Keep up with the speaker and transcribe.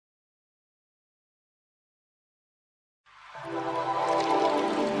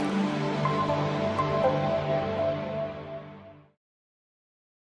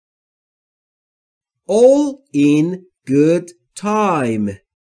all in good time.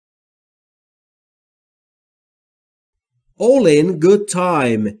 All in good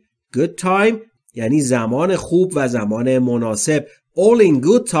time. Good time یعنی زمان خوب و زمان مناسب. All in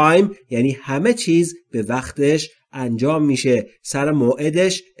good time یعنی همه چیز به وقتش انجام میشه، سر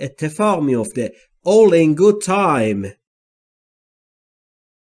موعدش اتفاق میفته. All in good time.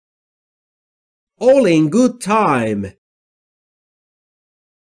 All in good time.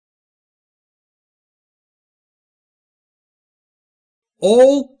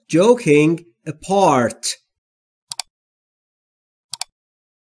 All joking apart.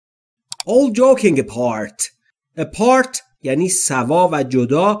 All joking apart. Apart یعنی سوا و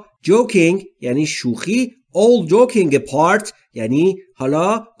جدا. Joking یعنی شوخی. All joking apart یعنی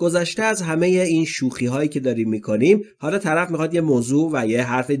حالا گذشته از همه این شوخی هایی که داریم میکنیم، حالا طرف میخواد یه موضوع و یه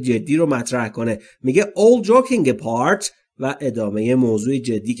حرف جدی رو مطرح کنه، میگه all joking apart و ادامه موضوع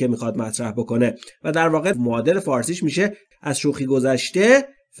جدی که میخواد مطرح بکنه و در واقع معادل فارسیش میشه از شوخی گذشته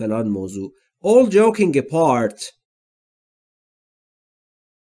فلان موضوع. All joking apart.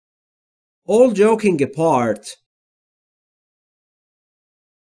 All joking apart.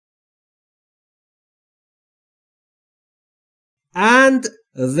 And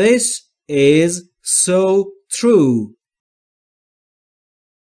this is so true.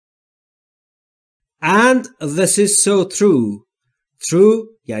 And this is so true. True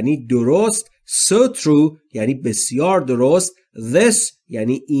یعنی درست. So true یعنی بسیار درست. This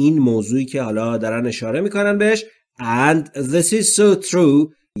یعنی این موضوعی که حالا دارن اشاره میکنن بهش. And this is so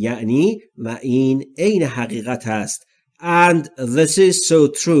true یعنی و این عین حقیقت است. And this is so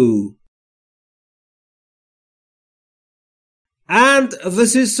true. And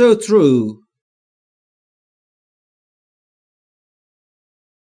this is so true.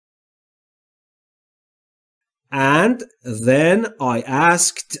 And then I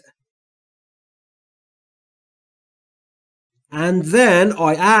asked. And then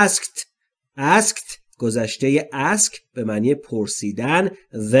I asked. Asked گذشته ask به معنی پرسیدن.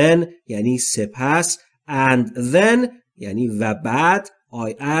 Then یعنی سپس. And then یعنی و بعد.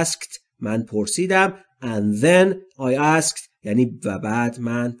 I asked من پرسیدم. And then I asked یعنی و بعد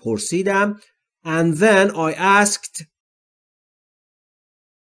من پرسیدم. And then I asked.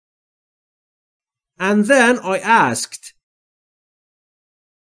 And then I asked.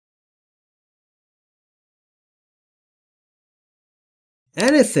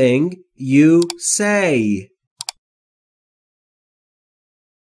 Anything you say.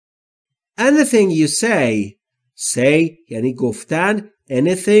 Anything you say. Say یعنی گفتن.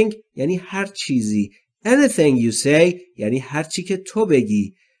 Anything یعنی هر چیزی. Anything you say یعنی هر چی که تو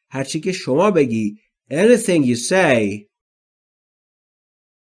بگی، هر چی که شما بگی. Anything you say.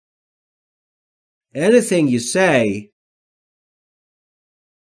 Anything you say.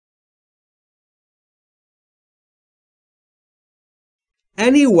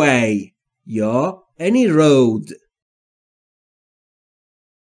 Anyway یا any road.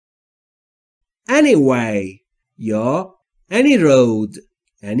 Anyway یا any road.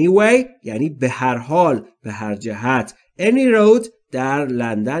 Anyway یعنی به هر حال، به هر جهت. Any road در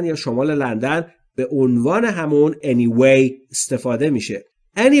لندن یا شمال لندن به عنوان همون anyway استفاده میشه.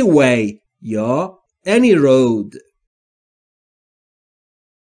 Anyway یا any road.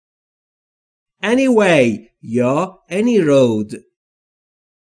 Anyway یا any road.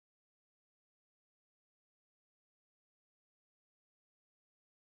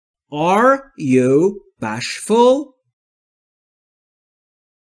 Are you bashful?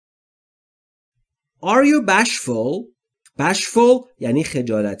 Are you bashful? Bashful یعنی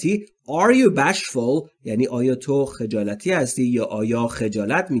خجالتی. Are you bashful یعنی آیا تو خجالتی هستی یا آیا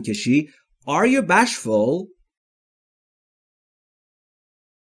خجالت میکشی. Are you bashful?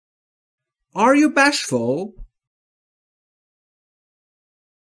 Are you bashful?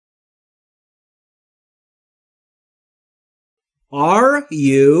 Are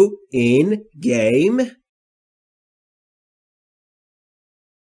you in game?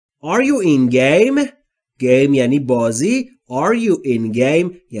 Are you in game? Game یعنی بازی. Are you in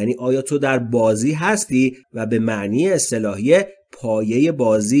game یعنی آیا تو در بازی هستی و به معنی اصطلاحی پایه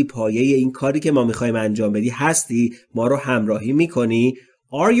بازی، پایه این کاری که ما میخوایم انجام بدی هستی، ما رو همراهی میکنی.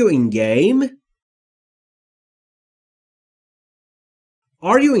 Are you in game?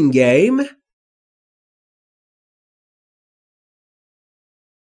 Are you in game?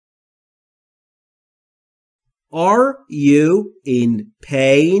 Are you in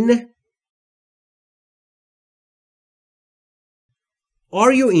pain?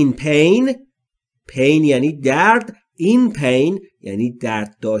 Are you in pain? Pain یعنی درد. In pain یعنی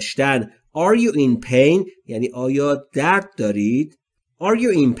درد داشتن. Are you in pain یعنی آیا درد دارید؟ Are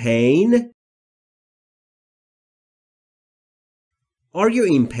you in pain? Are you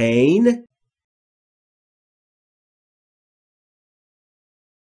in pain?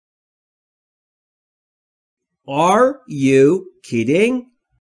 Are you kidding?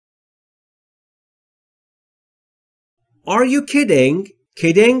 Are you kidding?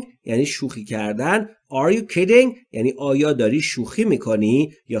 Kidding یعنی شوخی کردن. Are you kidding یعنی آیا داری شوخی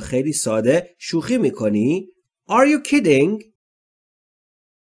میکنی یا خیلی ساده شوخی میکنی. Are you kidding?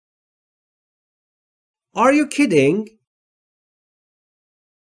 Are you kidding?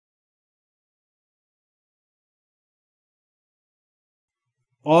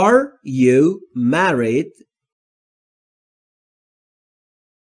 Are you married?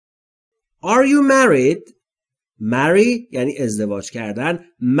 Are you married? marry یعنی ازدواج کردن.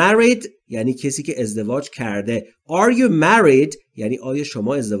 married یعنی کسی که ازدواج کرده. Are you married یعنی آیا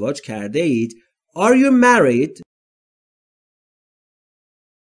شما ازدواج کرده اید. Are you married?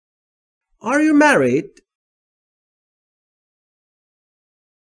 Are you married?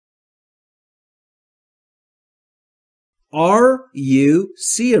 Are you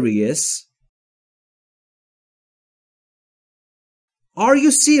serious? Are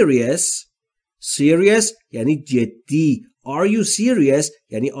you serious? serious یعنی جدی. Are you serious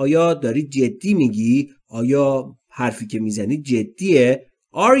یعنی آیا داری جدی میگی؟ آیا حرفی که میزنی جدیه؟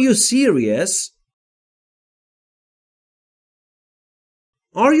 Are you serious?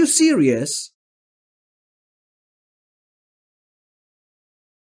 Are you serious?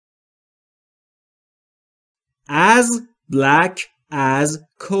 As black as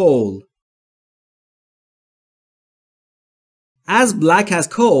coal. As black as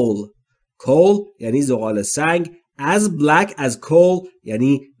coal. coal یعنی زغال سنگ. As black as coal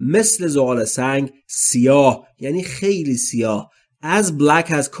یعنی مثل زغال سنگ. سیاه یعنی خیلی سیاه. As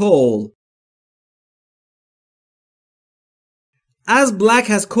black as coal. As black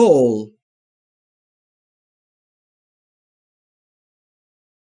as coal.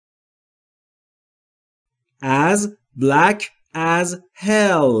 As black as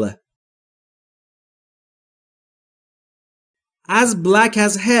hell. As black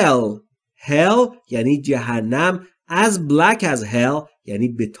as hell. hell یعنی جهنم. As black as hell یعنی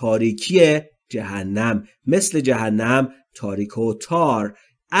به تاریکی جهنم. مثل جهنم تاریک و تار.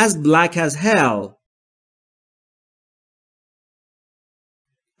 As black as hell.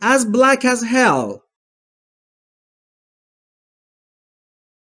 As black as hell.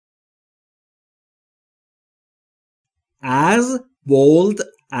 As bold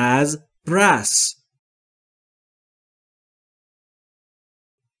as brass.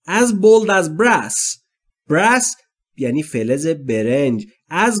 As bold as brass. brass یعنی فلز برنج.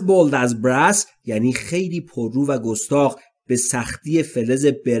 As bold as brass یعنی خیلی پررو و گستاخ. به سختی فلز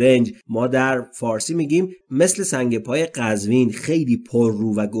برنج. ما در فارسی میگیم مثل سنگ پای قزوین. خیلی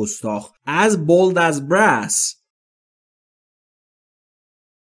پررو و گستاخ. As bold as brass.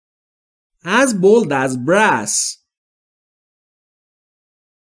 As bold as brass.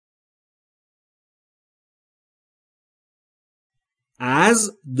 As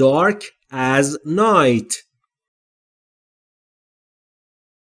dark as night.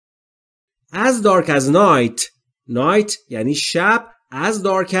 As dark as night. night یعنی شب. As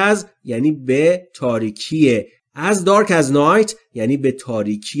dark as یعنی به تاریکیه. As dark as night یعنی به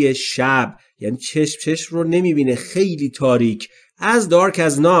تاریکی شب. یعنی چشم رو نمیبینه. خیلی تاریک. As dark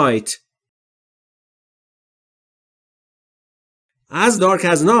as night. As dark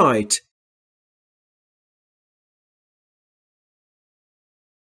as night.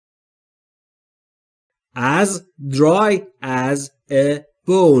 As dry as a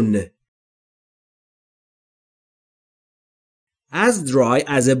bone. As dry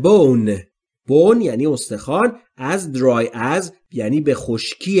as a bone. bone یعنی استخوان. As dry as یعنی به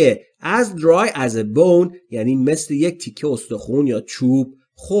خشکیه. As dry as a bone یعنی مثل یک تیکه استخون یا چوب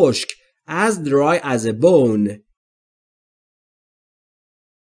خشک. As dry as a bone.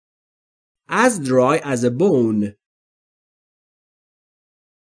 As dry as a bone.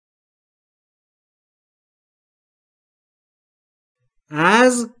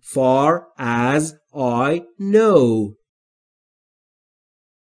 As far as I know.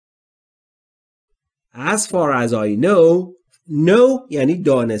 As far as I know. know یعنی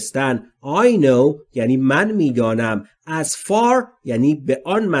دانستن. I know یعنی من میدانم. As far یعنی به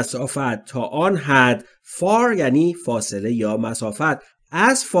آن مسافت. تا آن حد. far یعنی فاصله یا مسافت.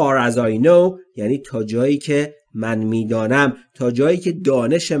 As far as I know یعنی تا جایی که من میدانم. تا جایی که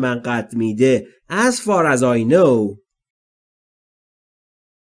دانش من قد میده. As far as I know.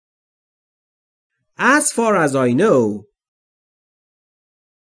 As far as I know.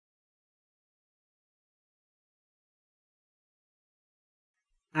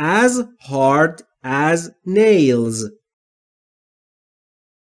 As hard as nails.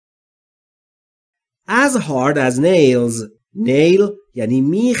 As hard as nails. nail یعنی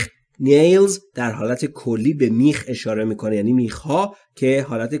میخ. nails در حالت کلی به میخ اشاره میکنه، یعنی میخها که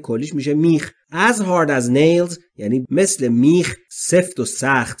حالت کلیش میشه میخ. as hard as nails یعنی مثل میخ سفت و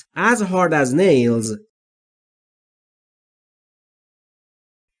سخت. as hard as nails.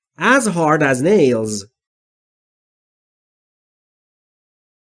 as hard as nails.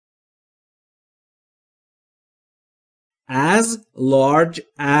 as large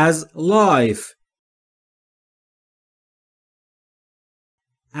as life.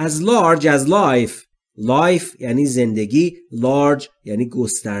 as large as life. life یعنی زندگی. large یعنی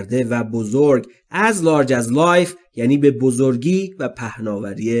گسترده و بزرگ. as large as life یعنی به بزرگی و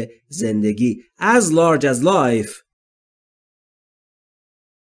پهناوری زندگی. as large as life.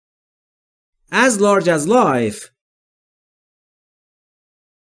 as large as life.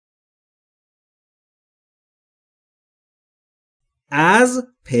 as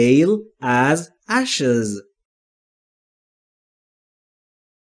pale as ashes.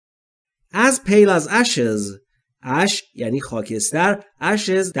 as pale as ashes. ash یعنی خاکستر.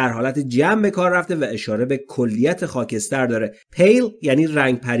 ashes در حالت جمع به کار رفته و اشاره به کلیت خاکستر داره. pale یعنی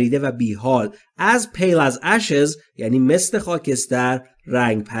رنگ پریده و بیحال. as pale as ashes یعنی مثل خاکستر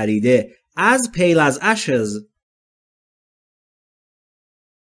رنگ پریده. as pale as ashes.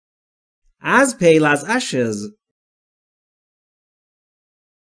 as pale as ashes.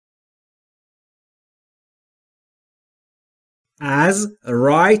 as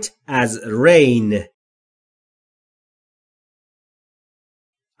right as rain.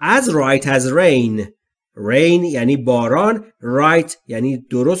 as right as rain. rain یعنی باران. right یعنی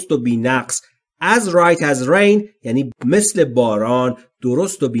درست و بی‌نقص. as right as rain یعنی مثل باران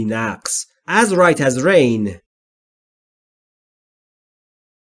درست و بی‌نقص. as right as rain.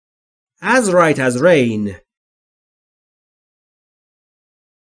 as right as rain.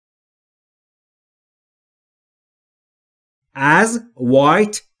 as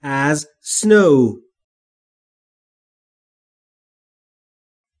white as snow.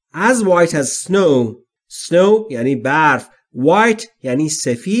 as white as snow. snow یعنی برف. white یعنی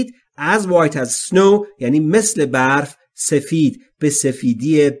سفید. as white as snow یعنی مثل برف سفید، به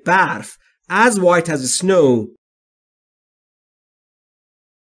سفیدی برف. as white as snow.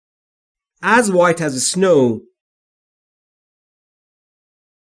 as white as snow.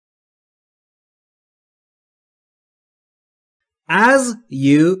 as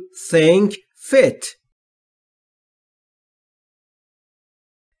you think fit.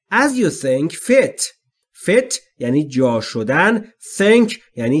 as you think fit. fit یعنی جا شدن. think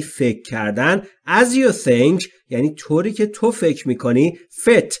یعنی فکر کردن. as you think یعنی طوری که تو فکر میکنی.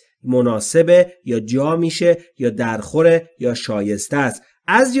 fit مناسبه یا جا میشه یا درخوره یا شایسته است.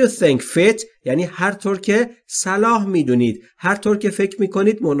 as you think fit یعنی هر طور که صلاح میدونید، هر طور که فکر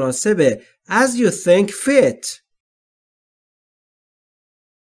میکنید مناسبه. as you think fit.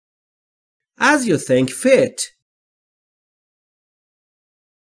 as you think fit.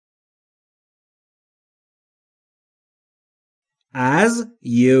 as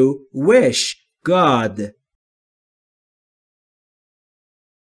you wish God.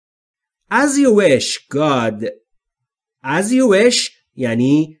 as you wish God. as you wish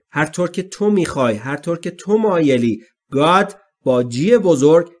یعنی هر طور که تو میخوای، هر طور که تو مایلی. God با جی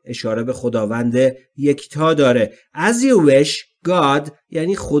بزرگ اشاره به خداوند یکتا داره. as you wish God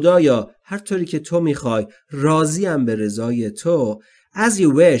یعنی خدایا هر طوری که تو میخوای، راضیم به رضای تو. as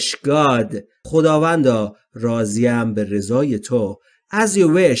you wish God خداوندا راضیم به رضای تو. as you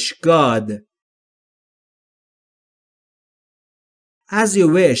wish God. as you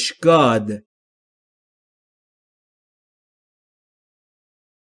wish God.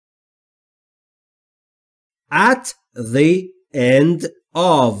 at the end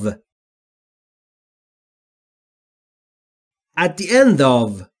of. at the end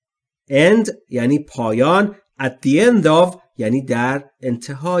of. end یعنی پایان. at the end of یعنی در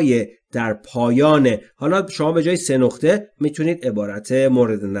انتهای، در پایان. حالا شما به جای 3 نقطه میتونید عبارت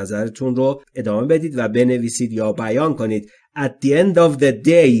مورد نظرتون رو ادامه بدید و بنویسید یا بیان کنید. at the end of the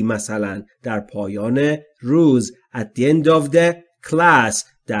day مثلا در پایان روز. at the end of the class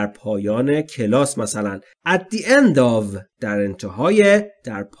در پایان کلاس مثلا. at the end of در انتهای،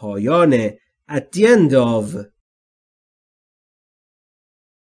 در پایان. at the end of.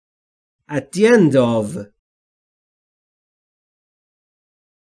 at the end of.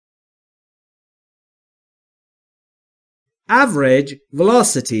 average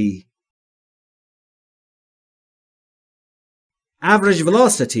velocity. average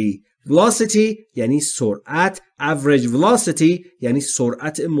velocity. velocity یعنی سرعت. average velocity یعنی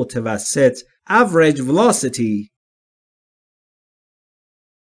سرعت متوسط. average velocity.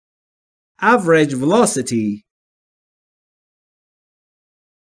 average velocity.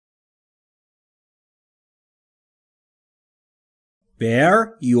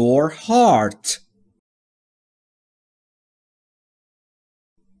 Bear your heart.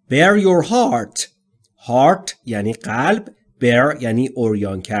 Bear your heart. Heart یعنی قلب. bear یعنی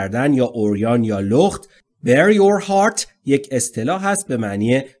عریان کردن یا عریان یا لخت. Bear your heart یک اصطلاح هست به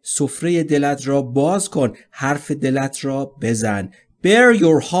معنی سفره دلت را باز کن، حرف دلت را بزن. Bear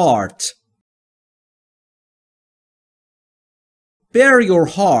your heart. Bear your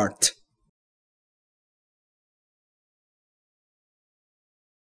heart.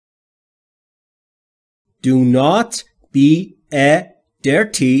 Do not be a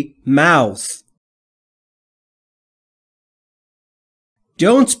dirty mouth.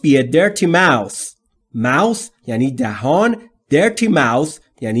 Don't be a dirty mouth. Mouth یعنی دهان. Dirty mouth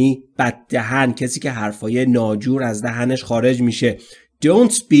یعنی بد دهن، کسی که حرفای ناجور از دهنش خارج میشه.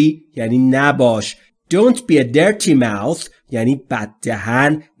 Don't be یعنی نباش. Don't be a dirty mouth یعنی بد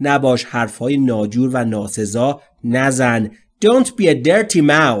دهن نباش، حرفای ناجور و ناسزا نزن. Don't be a dirty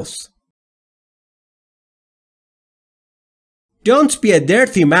mouth. Don't be a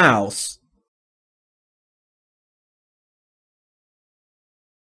dirty mouth.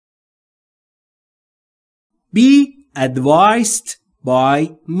 Be advised by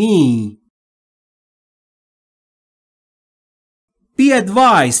me. Be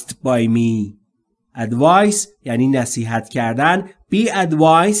advised by me. Advice یعنی نصیحت کردن. Be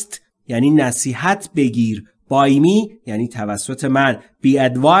advised یعنی نصیحت بگیر. By me یعنی توسط من. Be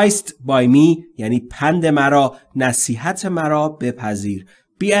advised by me یعنی پند مرا، نصیحت مرا بپذیر.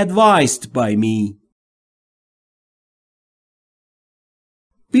 Be advised by me.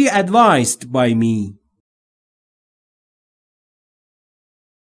 Be advised by me.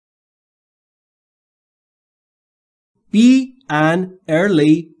 Be an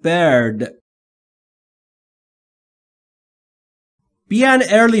early bird. Be an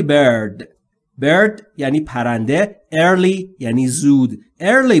early bird. Bird یعنی پرنده. Early یعنی زود.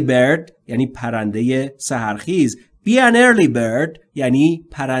 Early bird یعنی پرنده سحرخیز. Be an early bird یعنی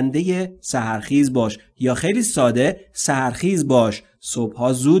پرنده سحرخیز باش، یا خیلی ساده سحرخیز باش،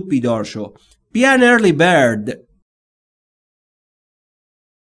 صبحها زود بیدار شو. Be an early bird.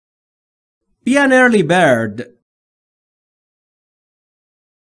 Be an early bird.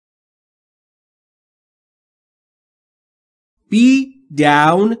 Be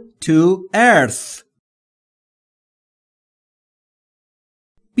down to earth.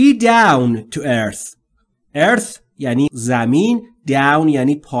 Be down to earth. Earth یعنی زمین. down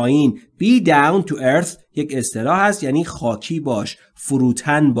یعنی پایین. Be down to earth یک اصطلاح هست یعنی خاکی باش،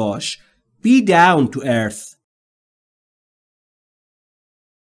 فروتن باش. Be down to earth.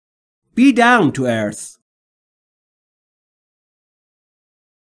 Be down to earth.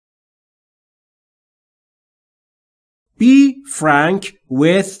 Be frank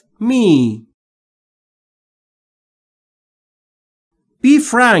with me. Be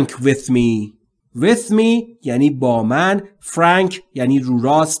frank with me. With me یعنی با من. frank یعنی رو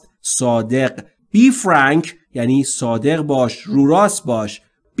راست، صادق. Be frank یعنی صادق باش، رو راست باش.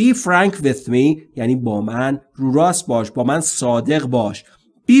 Be frank with me یعنی با من رو راست باش، با من صادق باش.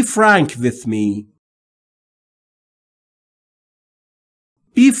 Be frank with me.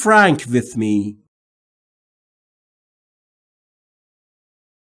 Be frank with me.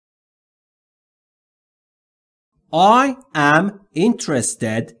 I am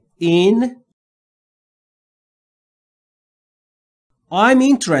interested in. I'm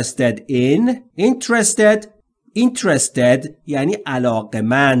interested in. Interested یعنی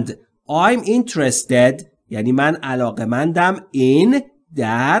علاقمند. I'm interested یعنی من علاقمندم. in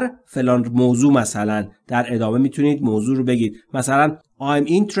در فلان موضوع، مثلا در ادامه میتونید موضوع رو بگید. مثلا I'm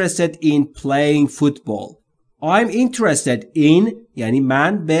interested in playing football. I'm interested in یعنی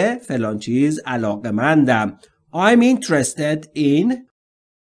من به فلان چیز علاقمندم. I'm interested in.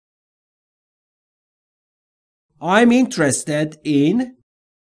 I'm interested in.